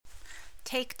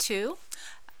Take two.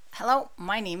 Hello,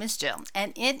 my name is Jill,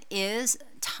 and it is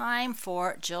time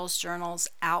for Jill's Journals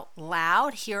Out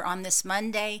Loud here on this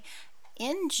Monday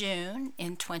in June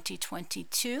in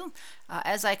 2022.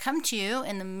 As I come to you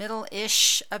in the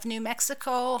middle-ish of New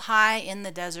Mexico, high in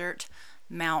the desert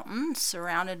mountains,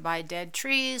 surrounded by dead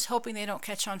trees, hoping they don't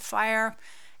catch on fire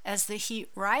as the heat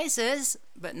rises,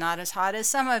 but not as hot as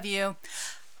some of you.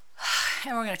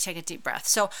 And we're going to take a deep breath.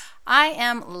 So I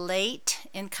am late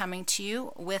in coming to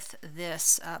you with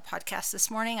this podcast this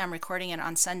morning. I'm recording it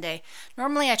on Sunday.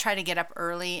 Normally I try to get up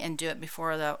early and do it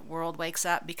before the world wakes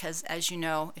up because, as you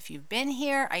know, if you've been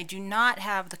here, I do not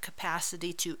have the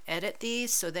capacity to edit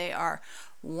these. So they are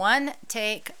one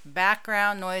take,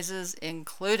 background noises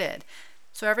included.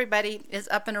 So everybody is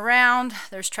up and around.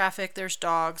 There's traffic, there's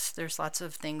dogs, there's lots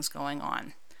of things going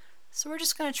on. So we're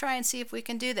just going to try and see if we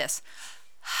can do this.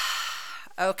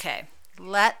 Okay,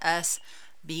 let us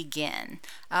begin.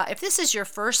 If this is your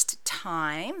first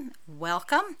time,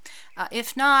 welcome.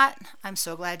 If not, I'm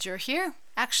so glad you're here.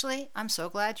 Actually, I'm so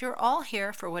glad you're all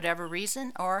here for whatever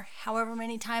reason or however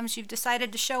many times you've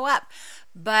decided to show up.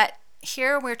 But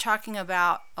here we're talking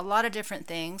about a lot of different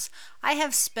things. I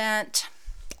have spent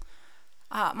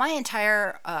my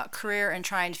entire career in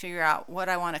trying to figure out what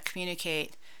I want to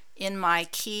communicate in my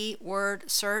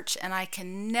keyword search, and I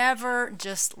can never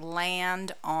just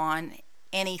land on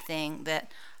anything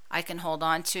that I can hold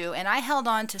on to. And I held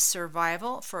on to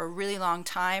survival for a really long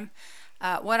time.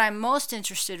 What I'm most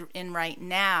interested in right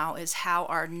now is how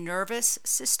our nervous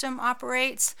system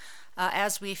operates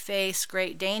as we face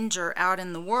great danger out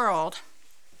in the world,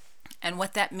 and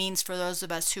what that means for those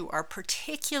of us who are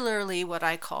particularly what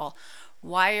I call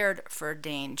wired for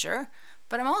danger.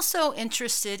 But I'm also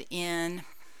interested in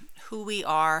who we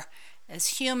are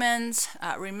as humans,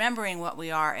 remembering what we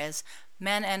are as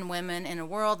men and women in a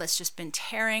world that's just been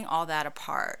tearing all that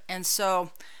apart. And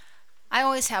so I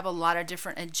always have a lot of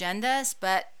different agendas,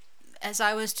 but as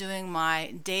I was doing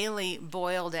my daily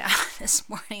boil down this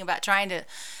morning about trying to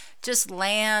just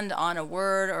land on a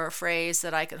word or a phrase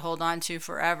that I could hold on to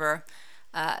forever,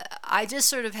 I just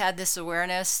sort of had this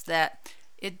awareness that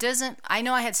it doesn't, I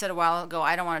know I had said a while ago,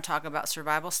 I don't want to talk about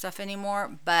survival stuff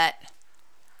anymore, but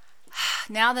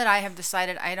now that I have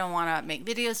decided I don't want to make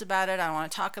videos about it, I don't want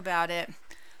to talk about it,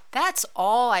 that's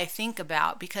all I think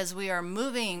about, because we are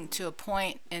moving to a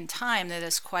point in time that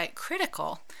is quite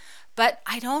critical. But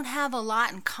I don't have a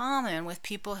lot in common with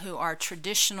people who are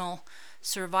traditional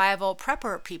survival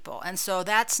prepper people, and so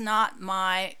that's not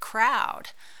my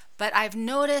crowd. But I've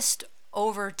noticed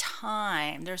over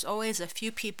time there's always a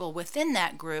few people within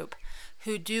that group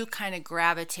who do kind of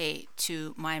gravitate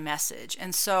to my message.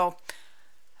 And so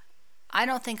I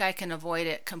don't think I can avoid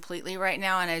it completely right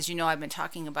now, and as you know, I've been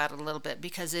talking about it a little bit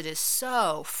because it is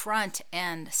so front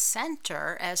and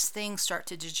center as things start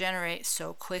to degenerate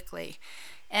so quickly.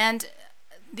 And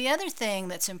the other thing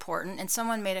that's important, and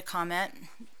someone made a comment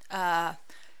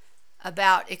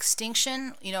about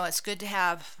extinction. You know, it's good to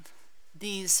have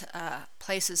these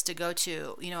places to go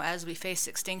to, you know, as we face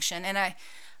extinction. And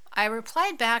I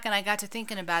replied back and I got to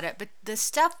thinking about it, but the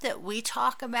stuff that we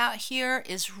talk about here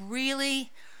is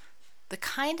really the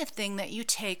kind of thing that you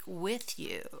take with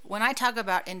you. When I talk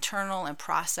about internal and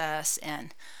process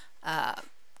and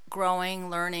growing,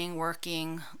 learning,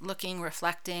 working, looking,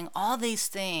 reflecting, all these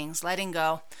things, letting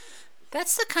go,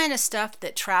 that's the kind of stuff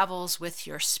that travels with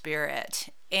your spirit.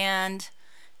 And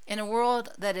in a world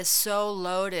that is so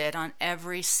loaded on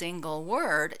every single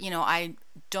word, you know, I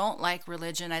don't like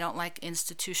religion, I don't like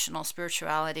institutional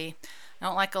spirituality, I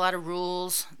don't like a lot of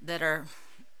rules that are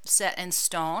set in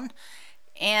stone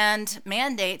and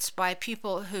mandates by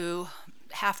people who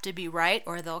have to be right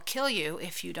or they'll kill you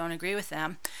if you don't agree with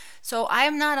them. So I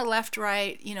am not a left,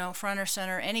 right, you know, front or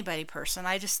center anybody person.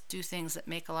 I just do things that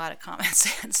make a lot of common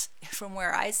sense from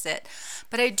where I sit.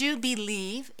 But I do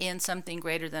believe in something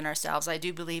greater than ourselves. I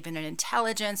do believe in an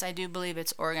intelligence. I do believe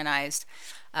it's organized.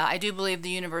 I do believe the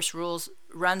universe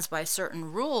runs by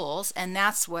certain rules, and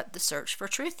that's what the search for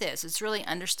truth is. It's really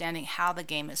understanding how the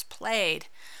game is played,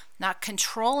 not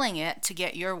controlling it to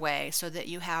get your way so that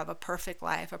you have a perfect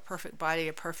life, a perfect body,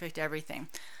 a perfect everything.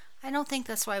 I don't think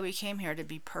that's why we came here, to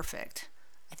be perfect.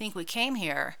 I think we came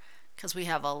here because we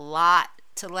have a lot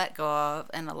to let go of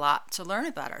and a lot to learn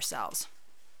about ourselves.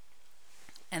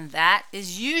 And that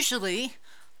is usually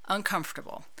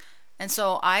uncomfortable. And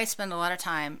so I spend a lot of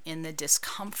time in the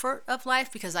discomfort of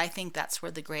life because I think that's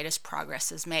where the greatest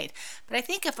progress is made. But I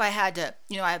think if I had to,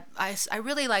 you know, I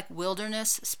really like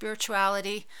wilderness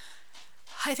spirituality.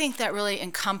 I think that really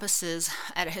encompasses,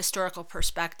 at a historical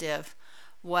perspective,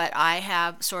 what I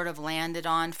have sort of landed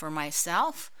on for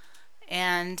myself.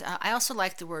 And I also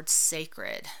like the word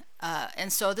sacred.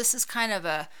 And so this is kind of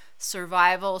a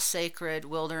survival, sacred,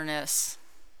 wilderness,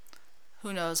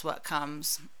 who knows what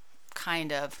comes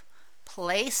kind of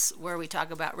place where we talk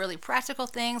about really practical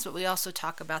things, but we also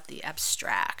talk about the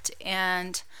abstract.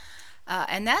 And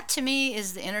that to me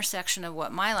is the intersection of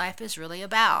what my life is really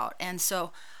about. And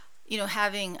so,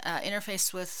 having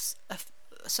interfaced with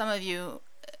some of you,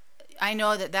 I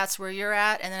know that that's where you're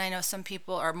at, and then I know some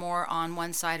people are more on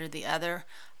one side or the other,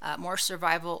 more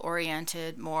survival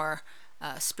oriented, more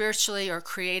spiritually or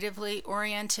creatively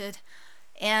oriented.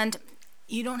 And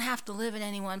you don't have to live in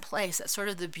any one place. That's sort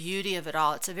of the beauty of it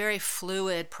all. It's a very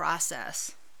fluid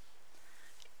process.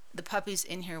 The puppy's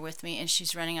in here with me, and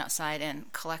she's running outside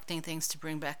and collecting things to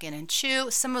bring back in and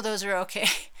chew. Some of those are okay.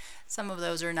 Some of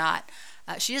those are not.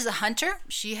 She is a hunter.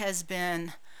 She has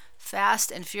been fast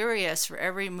and furious for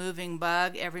every moving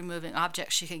bug, every moving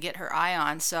object she can get her eye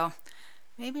on. So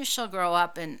maybe she'll grow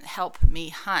up and help me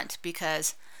hunt,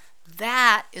 because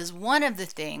that is one of the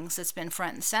things that's been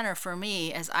front and center for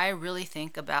me as I really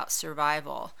think about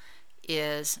survival,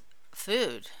 is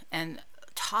food. And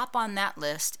top on that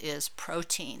list is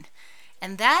protein.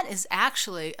 And that is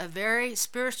actually a very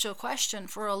spiritual question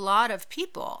for a lot of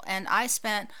people. And I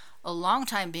spent a long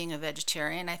time being a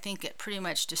vegetarian. I think it pretty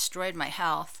much destroyed my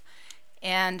health,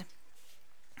 and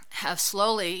have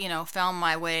slowly, found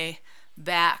my way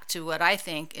back to what I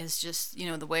think is just,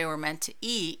 the way we're meant to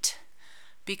eat,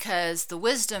 because the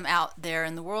wisdom out there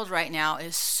in the world right now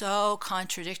is so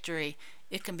contradictory,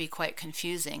 it can be quite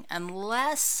confusing.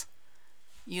 Unless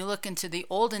you look into the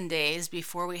olden days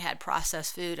before we had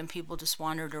processed food and people just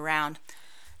wandered around,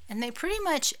 and they pretty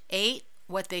much ate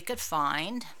what they could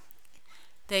find.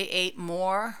 They ate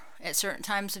more at certain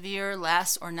times of year,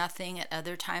 less or nothing at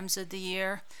other times of the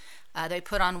year. They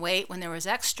put on weight when there was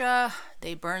extra.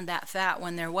 They burned that fat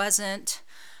when there wasn't.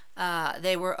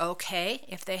 They were okay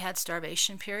if they had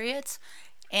starvation periods.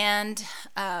 And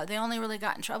they only really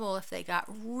got in trouble if they got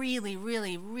really,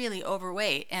 really, really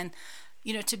overweight. And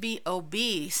to be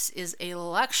obese is a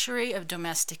luxury of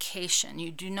domestication.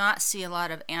 You do not see a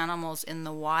lot of animals in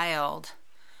the wild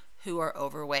who are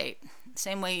overweight.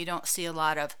 Same way you don't see a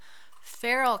lot of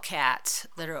feral cats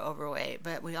that are overweight,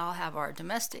 but we all have our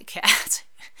domestic cats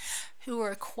who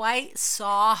are quite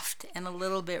soft and a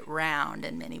little bit round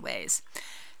in many ways.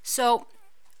 So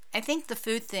I think the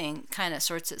food thing kind of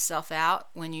sorts itself out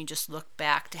when you just look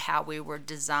back to how we were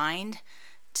designed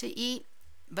to eat.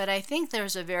 But I think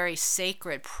there's a very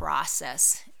sacred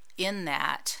process in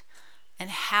that, and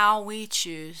how we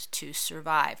choose to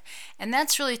survive. And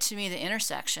that's really, to me, the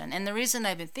intersection. And the reason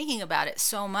I've been thinking about it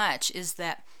so much is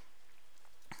that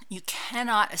you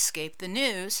cannot escape the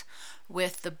news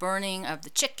with the burning of the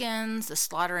chickens, the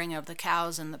slaughtering of the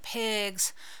cows and the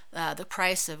pigs, the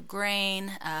price of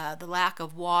grain, the lack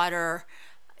of water.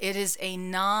 It is a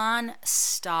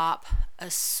non-stop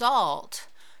assault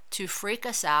to freak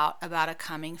us out about a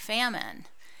coming famine.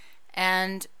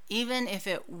 And even if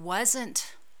it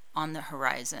wasn't on the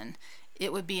horizon,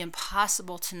 it would be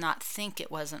impossible to not think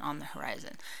it wasn't on the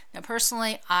horizon. Now,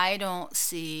 personally, I don't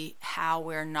see how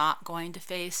we're not going to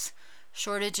face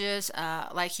shortages.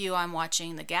 Like you, I'm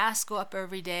watching the gas go up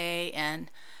every day,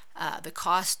 and the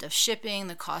cost of shipping,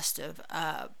 the cost of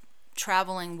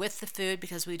traveling with the food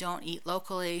because we don't eat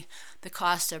locally, the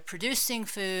cost of producing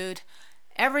food.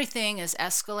 Everything is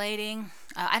escalating.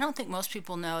 I don't think most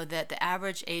people know that the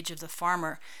average age of the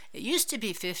farmer, it used to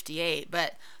be 58,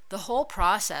 but the whole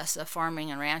process of farming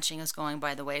and ranching is going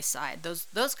by the wayside.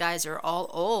 Those guys are all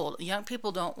old. Young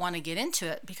people don't want to get into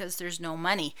it because there's no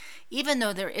money, even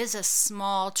though there is a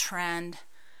small trend,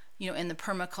 in the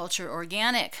permaculture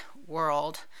organic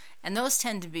world, and those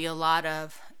tend to be a lot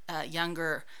of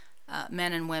younger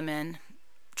men and women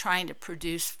trying to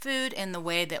produce food in the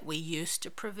way that we used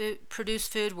to produce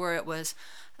food, where it was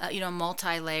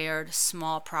multi-layered,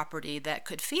 small property that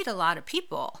could feed a lot of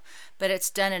people, but it's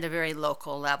done at a very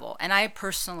local level. And I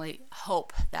personally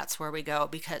hope that's where we go,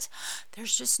 because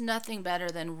there's just nothing better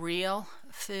than real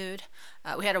food.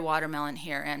 We had a watermelon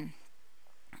here, and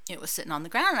it was sitting on the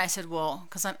ground, and I said, well,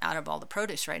 because I'm out of all the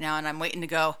produce right now, and I'm waiting to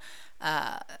go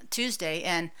Tuesday,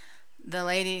 and the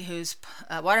lady whose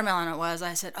watermelon it was,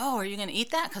 I said, oh, are you going to eat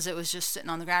that? Because it was just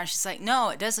sitting on the ground. She's like, no,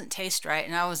 it doesn't taste right.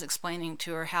 And I was explaining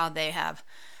to her how they have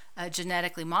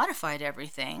genetically modified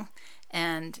everything.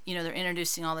 And, they're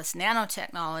introducing all this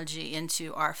nanotechnology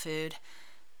into our food.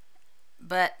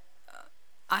 But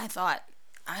I thought,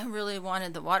 I really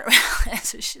wanted the watermelon.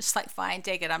 So she's like, fine,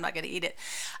 take it. I'm not going to eat it.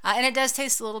 And it does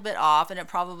taste a little bit off, and it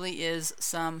probably is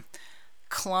some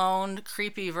cloned,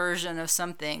 creepy version of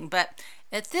something. But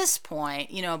at this point,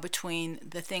 between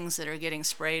the things that are getting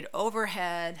sprayed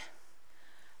overhead,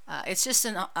 it's just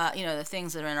the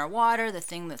things that are in our water,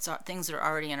 things that are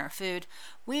already in our food.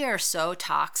 We are so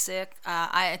toxic.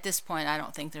 At this point, I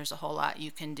don't think there's a whole lot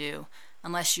you can do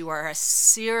unless you are a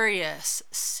serious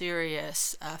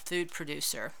food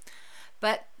producer.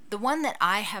 But the one that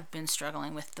I have been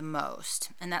struggling with the most,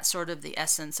 and that's sort of the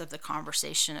essence of the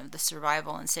conversation of the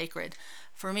survival and sacred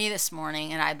for me this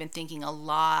morning, and I've been thinking a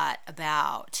lot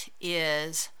about,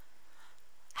 is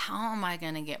how am I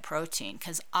going to get protein?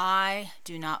 Because I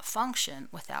do not function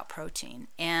without protein.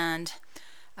 And,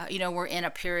 we're in a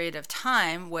period of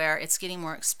time where it's getting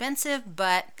more expensive,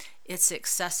 but it's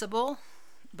accessible.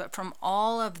 But from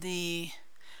all of the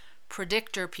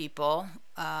predictor people,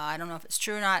 I don't know if it's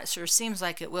true or not, it sure seems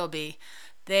like it will be,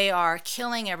 they are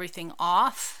killing everything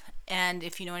off. And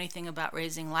if you know anything about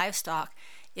raising livestock,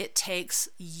 it takes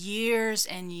years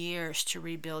and years to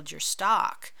rebuild your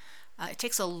stock. It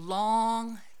takes a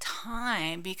long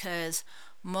time because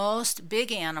most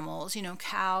big animals,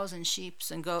 cows and sheep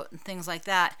and goat and things like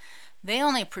that, they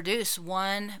only produce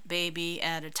one baby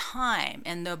at a time.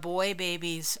 And the boy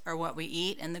babies are what we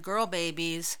eat, and the girl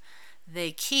babies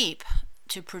they keep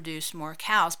to produce more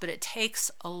cows. But it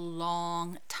takes a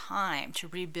long time to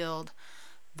rebuild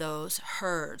those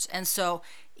herds. And so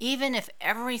even if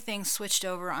everything switched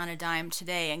over on a dime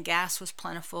today and gas was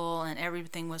plentiful and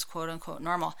everything was quote unquote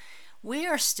normal, we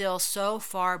are still so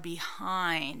far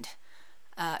behind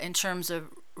in terms of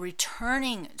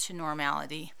returning to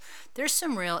normality. There's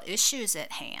some real issues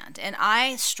at hand. And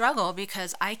I struggle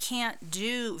because I can't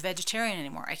do vegetarian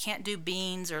anymore. I can't do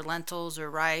beans or lentils or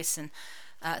rice and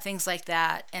things like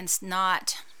that and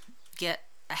not get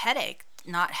a headache,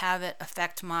 not have it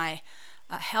affect my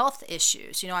health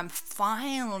issues. I'm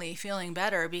finally feeling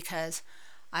better because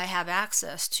I have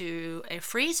access to a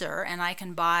freezer and I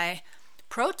can buy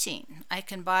protein. I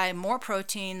can buy more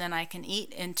protein than I can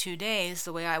eat in 2 days,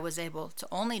 the way I was able to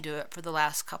only do it for the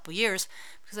last couple years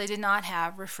because I did not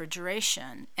have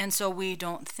refrigeration. And so we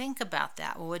don't think about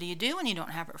that. Well, what do you do when you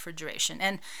don't have refrigeration?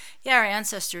 And yeah, our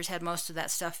ancestors had most of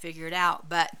that stuff figured out,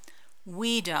 but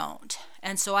we don't.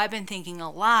 And so I've been thinking a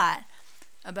lot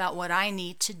about what I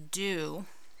need to do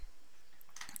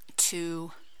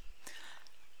to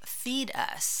feed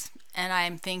us. And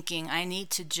I'm thinking I need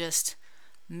to just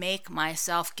make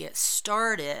myself get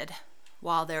started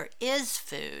while there is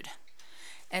food.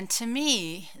 And to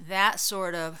me, that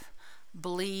sort of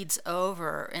bleeds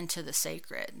over into the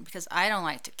sacred because I don't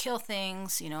like to kill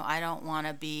things. I don't want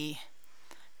to be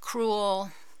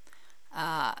cruel.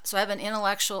 So I have an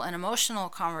intellectual and emotional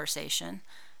conversation,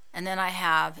 and then I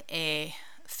have a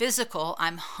physical,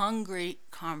 I'm hungry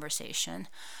conversation.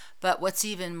 But what's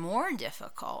even more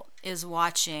difficult is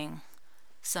watching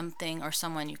something or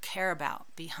someone you care about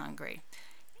be hungry.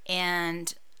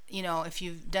 And if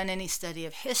you've done any study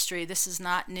of history, this is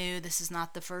not new. This is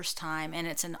not the first time, and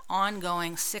it's an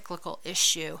ongoing cyclical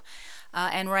issue.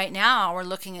 And right now we're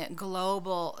looking at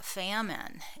global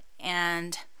famine,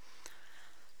 and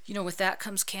with that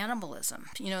comes cannibalism.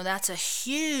 That's a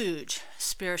huge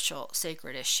spiritual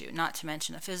sacred issue, not to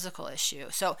mention a physical issue.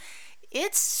 So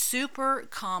it's super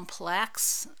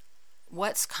complex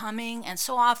what's coming, and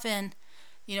so often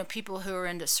people who are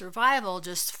into survival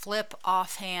just flip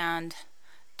offhand,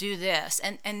 do this.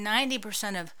 And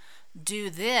 90% of do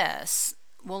this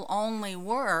will only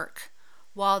work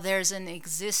while there's an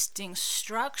existing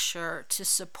structure to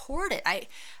support it.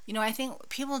 I think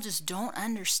people just don't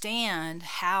understand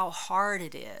how hard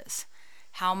it is,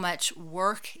 how much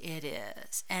work it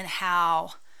is, and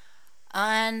how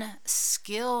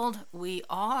unskilled we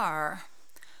are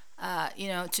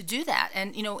to do that.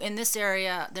 And in this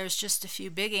area there's just a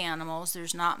few big animals,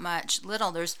 there's not much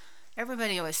little.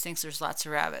 Everybody always thinks there's lots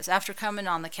of rabbits. After coming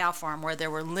on the cow farm where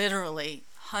there were literally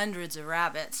hundreds of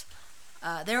rabbits,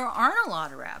 there aren't a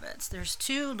lot of rabbits. There's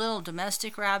 2 little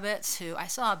domestic rabbits who I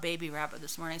saw a baby rabbit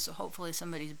this morning, so hopefully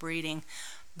somebody's breeding.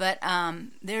 But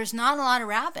there's not a lot of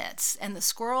rabbits, and the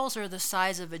squirrels are the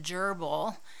size of a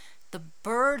gerbil. The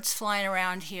birds flying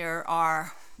around here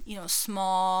are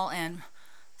small and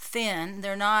thin.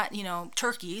 They're not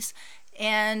turkeys.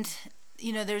 And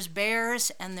there's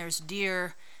bears and there's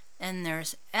deer and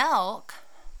there's elk,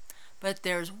 but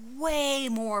there's way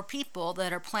more people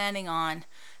that are planning on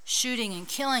shooting and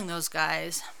killing those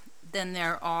guys than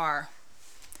there are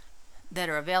that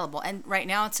are available. And right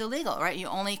now it's illegal, right? You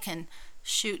only can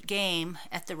shoot game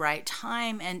at the right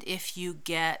time and if you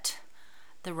get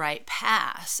the right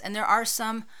pass. And there are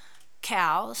some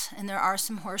cows and there are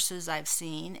some horses I've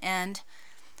seen, and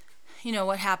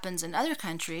what happens in other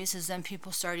countries is then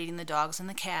people start eating the dogs and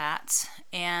the cats,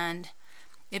 and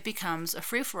it becomes a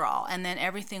free-for-all, and then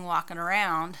everything walking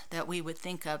around that we would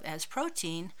think of as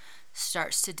protein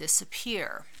starts to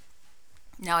disappear.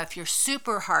 Now, if you're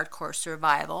super hardcore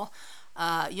survival,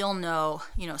 you'll know,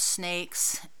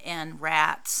 snakes and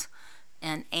rats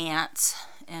and ants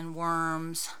and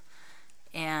worms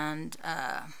and,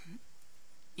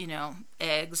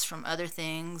 eggs from other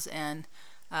things, and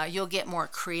you'll get more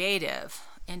creative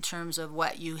in terms of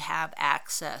what you have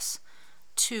access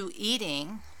to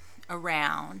eating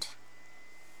around.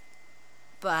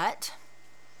 But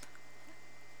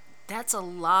that's a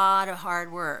lot of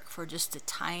hard work for just a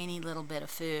tiny little bit of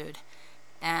food.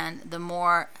 And the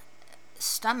more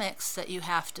stomachs that you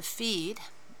have to feed,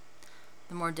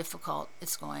 the more difficult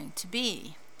it's going to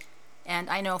be. And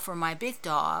I know for my big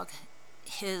dog,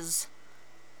 his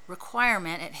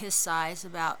requirement at his size,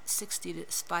 about 60 to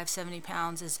 70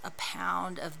 pounds, is a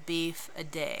pound of beef a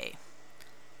day.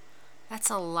 That's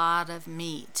a lot of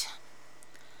meat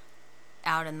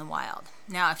out in the wild.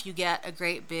 Now, if you get a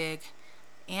great big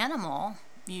animal,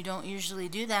 you don't usually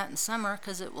do that in summer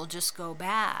because it will just go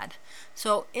bad.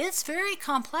 So it's very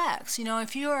complex.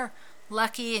 If you're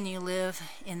lucky and you live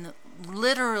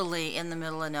literally in the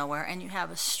middle of nowhere, and you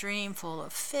have a stream full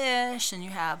of fish and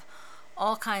you have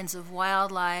all kinds of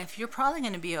wildlife, you're probably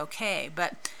going to be okay.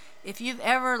 But if you've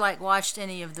ever watched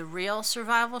any of the real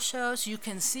survival shows, you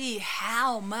can see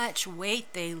how much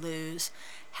weight they lose,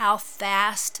 how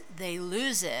fast they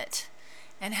lose it,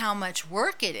 and how much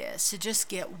work it is to just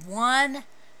get one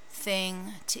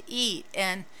thing to eat.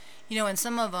 And in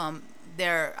some of them,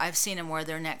 I've seen them where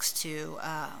they're next to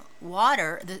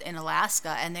water in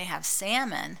Alaska, and they have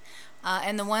salmon.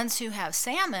 And the ones who have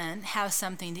salmon have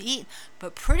something to eat,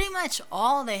 but pretty much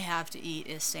all they have to eat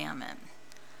is salmon.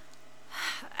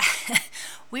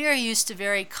 We are used to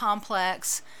very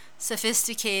complex,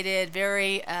 sophisticated,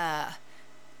 very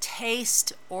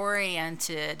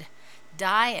taste-oriented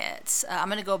diets. I'm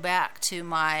going to go back to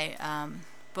my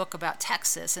book about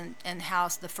Texas and how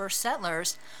the first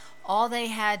settlers, all they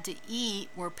had to eat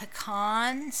were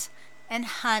pecans and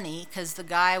honey, because the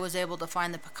guy was able to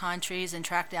find the pecan trees and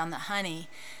track down the honey,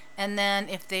 and then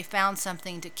if they found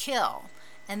something to kill.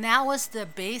 And that was the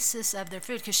basis of their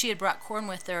food, because she had brought corn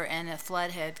with her and a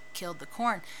flood had killed the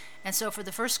corn. And so for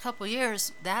the first couple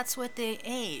years, that's what they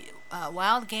ate,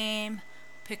 wild game,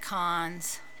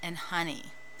 pecans, and honey.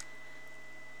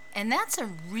 And that's a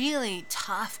really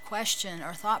tough question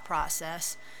or thought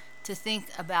process, to think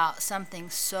about something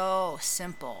so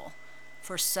simple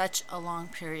for such a long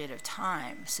period of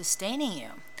time sustaining you,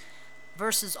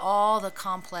 versus all the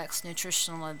complex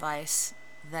nutritional advice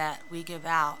that we give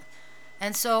out.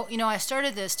 And so, I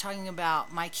started this talking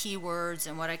about my keywords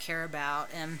and what I care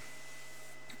about, and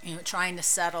trying to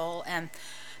settle. And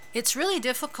it's really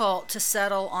difficult to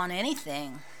settle on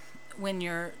anything when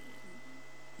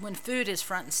food is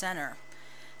front and center.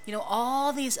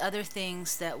 All these other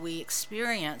things that we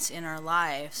experience in our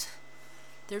lives,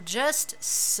 they're just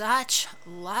such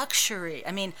luxury.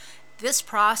 I mean, this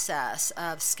process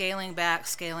of scaling back,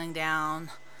 scaling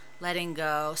down, letting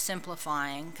go,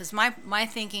 simplifying, because my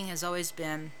thinking has always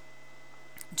been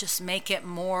just make it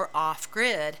more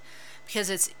off-grid, because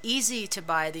it's easy to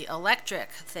buy the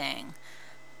electric thing,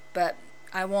 but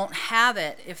I won't have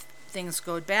it if things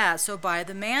go bad. So buy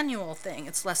the manual thing.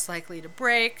 It's less likely to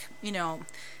break.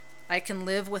 I can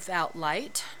live without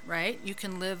light, right? You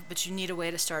can live, but you need a way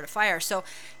to start a fire. So,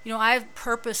 I've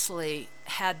purposely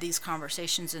had these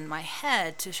conversations in my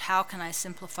head to how can I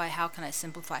simplify?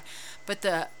 But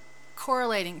the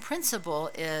correlating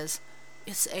principle is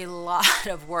it's a lot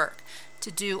of work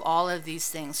to do all of these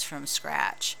things from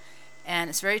scratch. And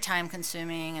it's very time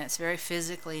consuming, and it's very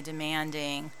physically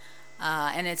demanding.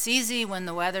 And it's easy when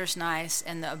the weather's nice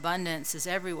and the abundance is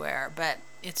everywhere, but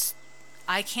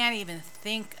I can't even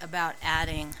think about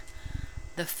adding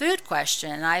the food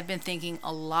question. I've been thinking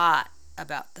a lot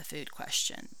about the food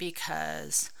question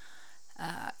because,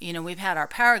 we've had our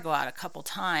power go out a couple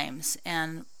times,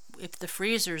 and if the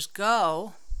freezers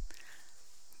go,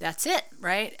 that's it,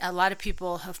 right? A lot of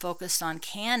people have focused on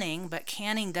canning, but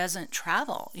canning doesn't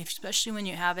travel, especially when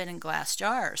you have it in glass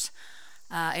jars.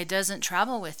 It doesn't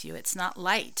travel with you. It's not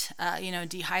light.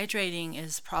 Dehydrating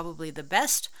is probably the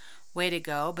best way to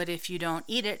go, but if you don't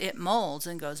eat it, it molds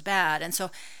and goes bad. And so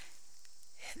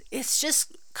it's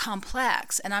just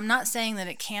complex. And I'm not saying that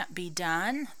it can't be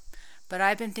done, but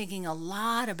I've been thinking a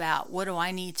lot about what do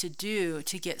I need to do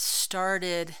to get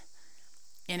started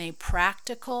in a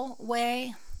practical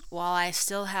way while I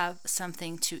still have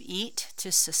something to eat to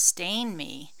sustain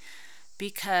me.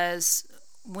 Because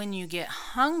when you get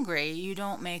hungry, you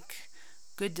don't make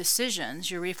good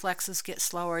decisions. Your reflexes get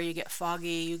slower, you get foggy,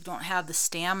 you don't have the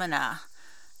stamina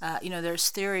there's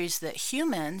theories that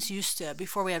humans used to,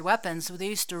 before we had weapons, they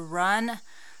used to run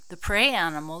the prey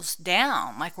animals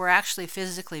down. Like, we're actually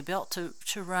physically built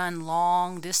to run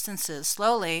long distances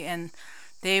slowly, and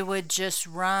they would just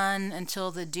run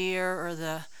until the deer or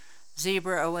the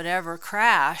zebra or whatever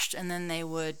crashed, and then they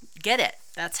would get it.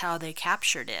 That's how they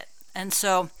captured it. And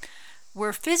so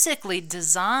we're physically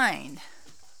designed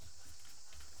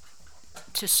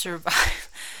to survive.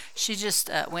 She just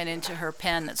went into her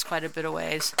pen that's quite a bit of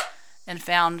ways and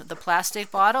found the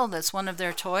plastic bottle that's one of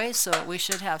their toys, so we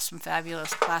should have some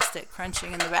fabulous plastic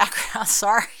crunching in the background.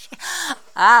 Sorry.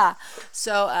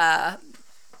 So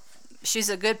she's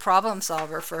a good problem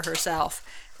solver for herself.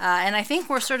 And I think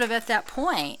we're sort of at that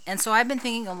point. And so I've been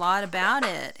thinking a lot about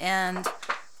it, and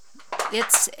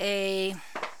it's a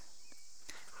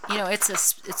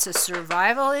it's a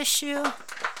survival issue,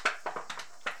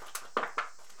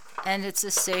 and it's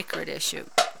a sacred issue.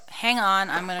 Hang on,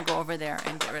 I'm going to go over there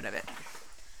and get rid of it.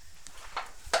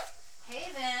 Hey,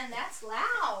 Vin, that's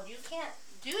loud. You can't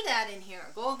do that in here.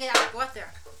 Go out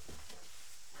there.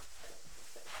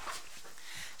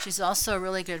 She's also a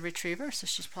really good retriever, so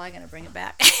she's probably going to bring it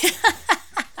back.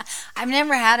 I've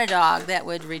never had a dog that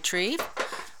would retrieve.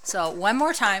 So one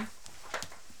more time.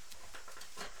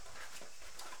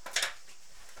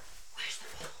 Where's the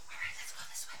ball? All right, let's go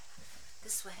this way.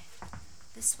 This way.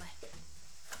 This way.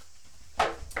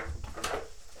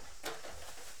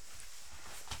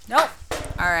 Nope.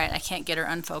 All right, I can't get her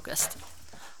unfocused.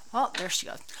 Oh, there she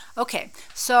goes. Okay,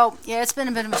 so yeah, it's been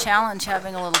a bit of a challenge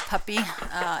having a little puppy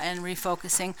and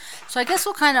refocusing. So I guess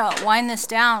we'll kind of wind this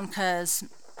down because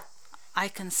I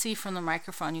can see from the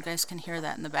microphone, you guys can hear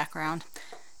that in the background.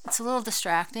 It's a little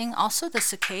distracting. Also the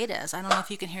cicadas. I don't know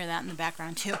if you can hear that in the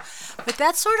background too. But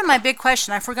that's sort of my big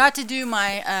question. I forgot to do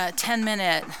my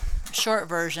 10-minute short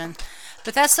version.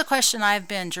 But that's the question I've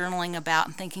been journaling about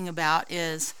and thinking about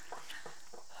is,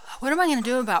 what am I going to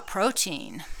do about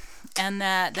protein? And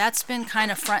that's been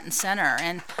kind of front and center.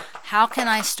 And how can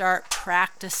I start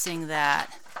practicing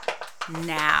that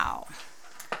now?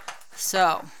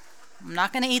 So I'm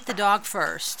not going to eat the dog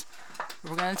first.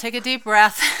 We're going to take a deep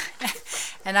breath.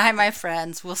 And I, my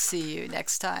friends, will see you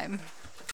next time.